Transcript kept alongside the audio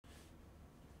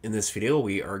In this video,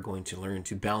 we are going to learn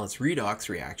to balance redox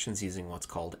reactions using what's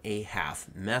called a half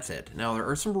method. Now, there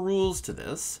are some rules to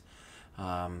this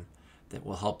that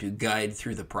will help you guide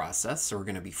through the process. So we're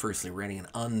going to be firstly writing an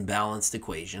unbalanced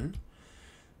equation.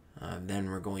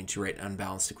 Then we're going to write an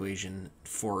unbalanced equation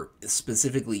for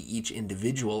specifically each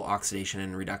individual oxidation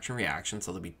and reduction reaction.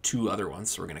 So there'll be two other ones,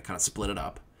 so we're going to kind of split it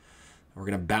up. We're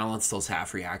going to balance those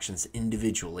half reactions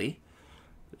individually.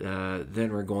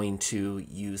 Then we're going to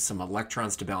use some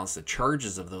electrons to balance the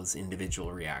charges of those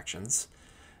individual reactions.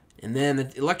 And then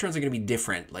the electrons are going to be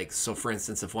different. Like, so for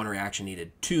instance, if one reaction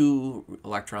needed 2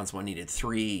 electrons, one needed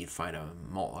 3, you find a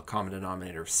common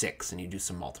denominator of 6 and you do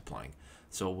some multiplying.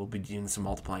 So we'll be doing some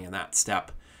multiplying in that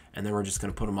step. And then we're just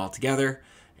going to put them all together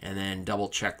and then double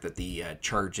check that the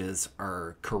charges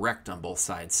are correct on both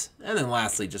sides. And then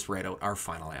lastly, just write out our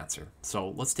final answer. So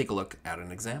let's take a look at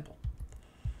an example.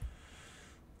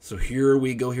 So here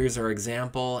we go, here's our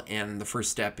example, and the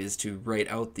first step is to write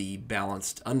out the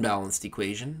unbalanced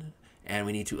equation, and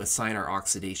we need to assign our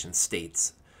oxidation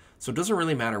states. So it doesn't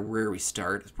really matter where we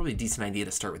start. It's probably a decent idea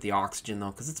to start with the oxygen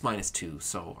though, because it's -2.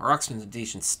 So our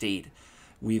oxidation state,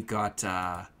 we've got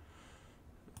a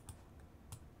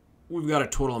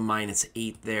total of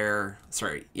 -8 there.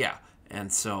 Sorry, yeah,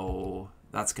 and so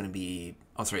that's going to be,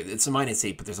 oh sorry, it's a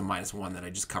 -8, but there's a -1 that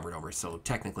I just covered over, so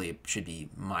technically it should be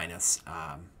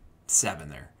 -7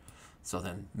 there. So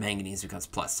then manganese becomes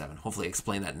 +7. Hopefully I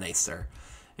explained that nice there.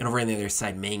 And over on the other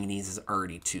side, manganese is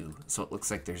already 2. So it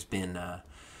looks like there's been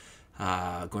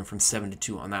going from 7 to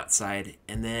 2 on that side.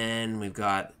 And then we've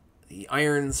got the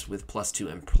irons with +2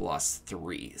 and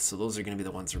 +3. So those are going to be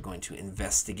the ones we're going to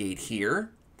investigate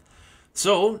here.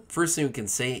 So first thing we can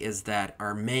say is that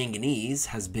our manganese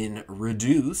has been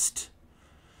reduced.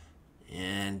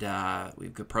 And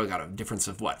we've probably got a difference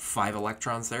of, what, 5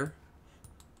 electrons there?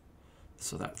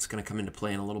 So that's going to come into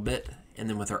play in a little bit. And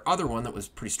then with our other one that was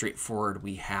pretty straightforward,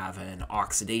 we have an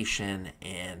oxidation,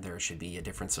 and there should be a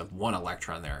difference of 1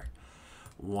 electron there.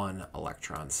 1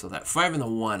 electron. So that 5 and the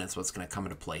 1 is what's going to come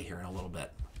into play here in a little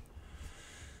bit.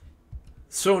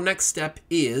 So next step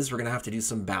is we're going to have to do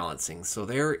some balancing. So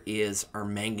there is our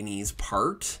manganese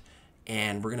part,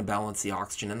 and we're going to balance the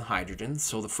oxygen and the hydrogen.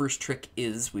 So the first trick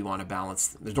is we want to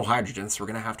balance, there's no hydrogen, so we're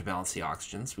going to have to balance the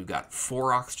oxygens. We've got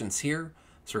 4 oxygens here,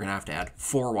 so we're going to have to add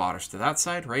 4 waters to that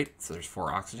side, right? So there's 4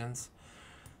 oxygens.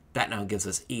 That now gives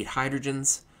us 8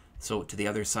 hydrogens. So to the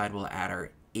other side, we'll add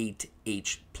our 8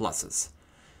 H pluses.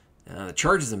 The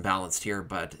charge is imbalanced here,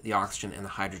 but the oxygen and the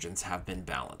hydrogens have been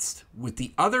balanced. With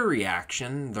the other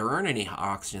reaction, there aren't any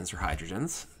oxygens or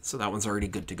hydrogens, so that one's already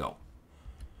good to go.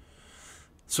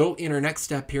 So in our next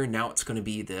step here, now it's going to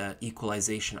be the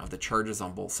equalization of the charges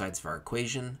on both sides of our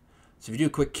equation. So if you do a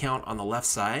quick count on the left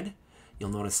side, you'll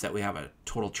notice that we have a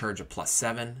total charge of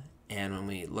 +7. And when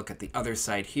we look at the other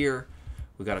side here,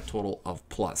 we've got a total of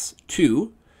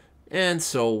 +2. And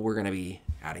so we're going to be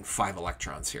adding 5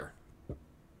 electrons here.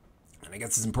 And I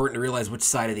guess it's important to realize which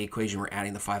side of the equation we're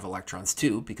adding the 5 electrons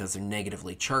to, because they're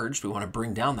negatively charged. We want to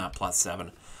bring down that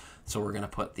 +7. So we're going to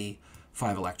put the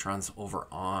 5 electrons over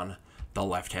on the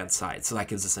left-hand side. So that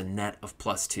gives us a net of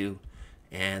 +2.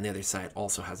 And the other side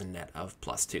also has a net of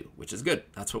 +2, which is good.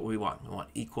 That's what we want. We want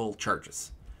equal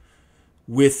charges.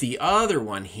 With the other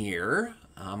one here,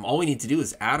 all we need to do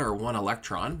is add our 1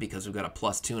 electron, because we've got a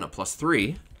 +2 and a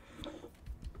 +3.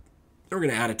 We're going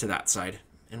to add it to that side,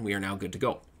 and we are now good to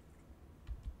go.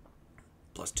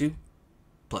 +2,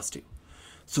 +2.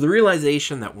 So the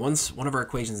realization that once one of our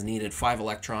equations needed 5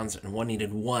 electrons and one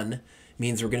needed 1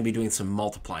 means we're going to be doing some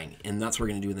multiplying, and that's what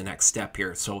we're going to do in the next step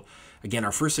here. So again,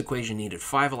 our first equation needed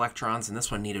 5 electrons, and this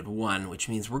one needed 1, which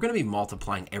means we're going to be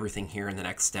multiplying everything here in the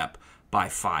next step by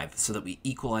 5 so that we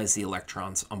equalize the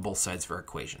electrons on both sides of our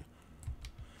equation.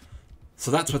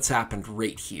 So that's what's happened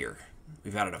right here.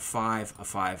 We've added a 5,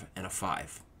 and a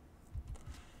 5.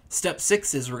 Step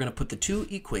 6 is we're going to put the 2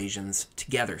 equations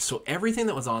together. So everything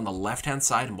that was on the left-hand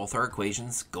side in both our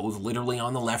equations goes literally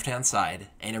on the left-hand side,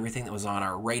 and everything that was on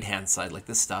our right-hand side, like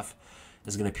this stuff,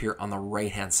 is going to appear on the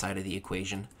right-hand side of the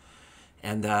equation.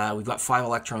 And we've got 5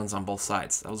 electrons on both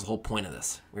sides. That was the whole point of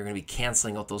this. We're going to be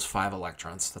canceling out those 5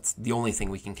 electrons. That's the only thing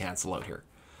we can cancel out here.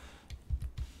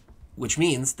 Which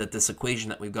means that this equation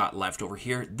that we've got left over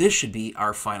here, this should be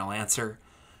our final answer.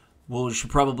 Well, you should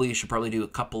probably do a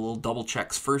couple little double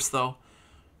checks first, though.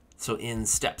 So in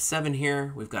step 7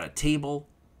 here, we've got a table,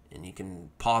 and you can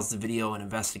pause the video and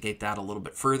investigate that a little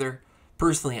bit further.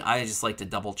 Personally, I just like to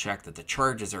double check that the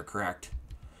charges are correct.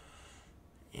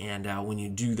 And when you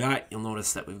do that, you'll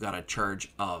notice that we've got a charge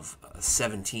of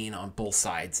 17 on both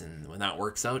sides. And when that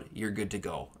works out, you're good to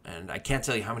go. And I can't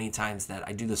tell you how many times that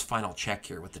I do this final check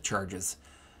here with the charges.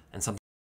 And sometimes